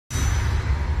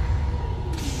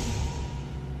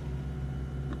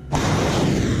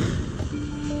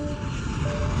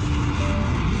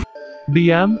The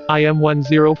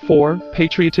MIM-104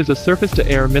 Patriot is a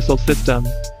surface-to-air missile system,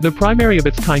 the primary of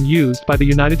its kind used by the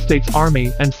United States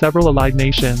Army and several allied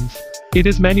nations. It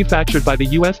is manufactured by the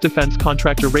U.S. defense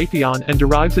contractor Raytheon and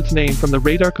derives its name from the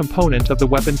radar component of the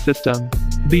weapon system.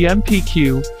 The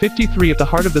MPQ-53 at the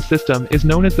heart of the system is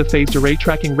known as the Phased Array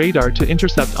Tracking Radar to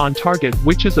Intercept on Target,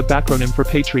 which is a backronym for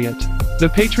Patriot.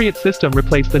 The Patriot system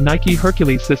replaced the Nike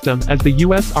Hercules system as the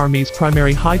U.S. Army's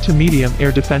primary high-to-medium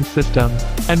air defense system,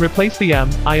 and replaced the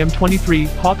MIM-23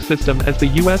 Hawk system as the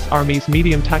U.S. Army's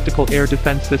medium tactical air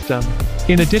defense system.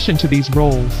 In addition to these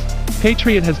roles,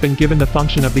 Patriot has been given the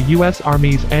function of the U.S.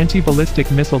 Army's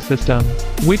anti-ballistic missile system,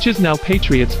 which is now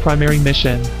Patriot's primary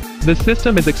mission. The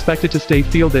system is expected to stay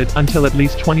fielded until at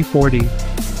least 2040.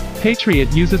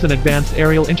 Patriot uses an advanced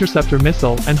aerial interceptor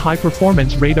missile and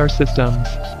high-performance radar systems.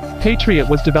 Patriot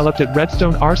was developed at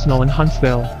Redstone Arsenal in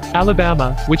Huntsville,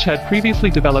 Alabama, which had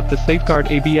previously developed the Safeguard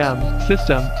ABM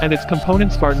system and its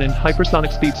component Spartan and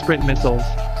hypersonic speed sprint missiles.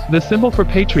 The symbol for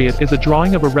Patriot is a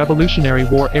drawing of a Revolutionary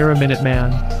War-era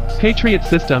Minuteman. Patriot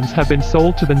systems have been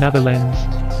sold to the Netherlands,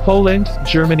 Poland,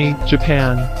 Germany,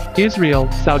 Japan,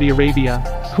 Israel, Saudi Arabia,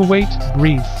 Kuwait,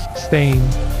 Greece, Spain,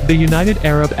 the United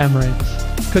Arab Emirates,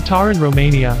 Qatar and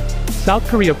Romania. South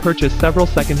Korea purchased several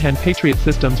second-hand Patriot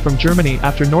systems from Germany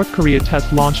after North Korea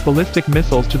test-launched ballistic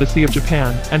missiles to the Sea of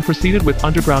Japan and proceeded with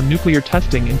underground nuclear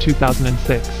testing in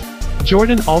 2006.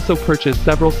 Jordan also purchased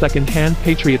several second-hand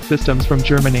Patriot systems from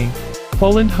Germany.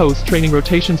 Poland hosts training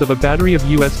rotations of a battery of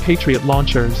U.S. Patriot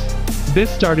launchers.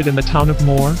 This started in the town of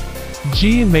Morge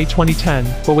in May 2010,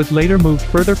 but was later moved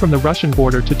further from the Russian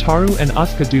border to Taru and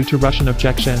Uska due to Russian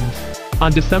objections.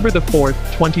 On December 4,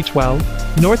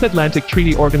 2012, North Atlantic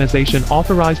Treaty Organization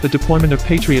authorized the deployment of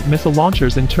Patriot missile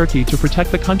launchers in Turkey to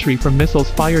protect the country from missiles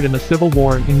fired in the civil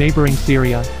war in neighboring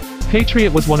Syria.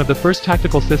 Patriot was one of the first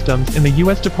tactical systems in the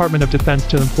U.S. Department of Defense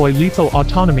to employ lethal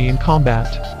autonomy in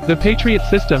combat. The Patriot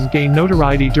system gained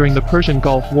notoriety during the Persian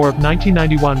Gulf War of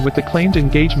 1991 with the claimed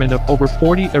engagement of over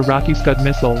 40 Iraqi Scud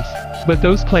missiles. But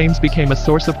those claims became a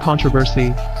source of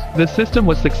controversy. The system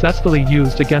was successfully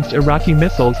used against Iraqi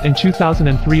missiles in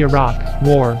 2003 Iraq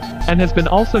War, and has been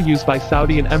also used by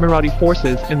Saudi and Emirati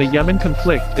forces in the Yemen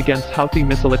conflict against Houthi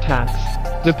missile attacks.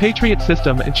 The Patriot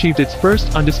system achieved its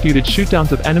first undisputed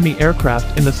shootdowns of enemy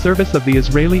aircraft in the service of the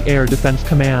Israeli Air Defense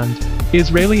Command.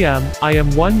 Israeli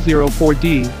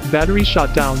MIM-104 battery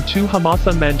shot down two Hamas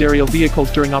unmanned aerial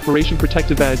vehicles during Operation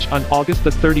Protective Edge on August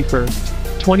 31,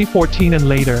 2014 and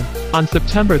later, on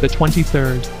September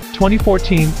 23,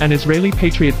 2014, an Israeli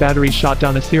Patriot battery shot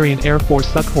down a Syrian Air Force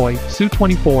Sukhoi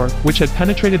Su-24, which had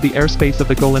penetrated the airspace of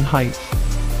the Golan Heights,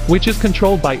 which is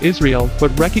controlled by Israel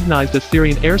but recognized as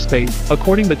Syrian airspace,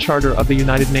 according to the Charter of the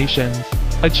United Nations,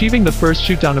 achieving the first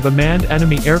shootdown of a manned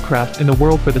enemy aircraft in the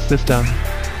world for the system.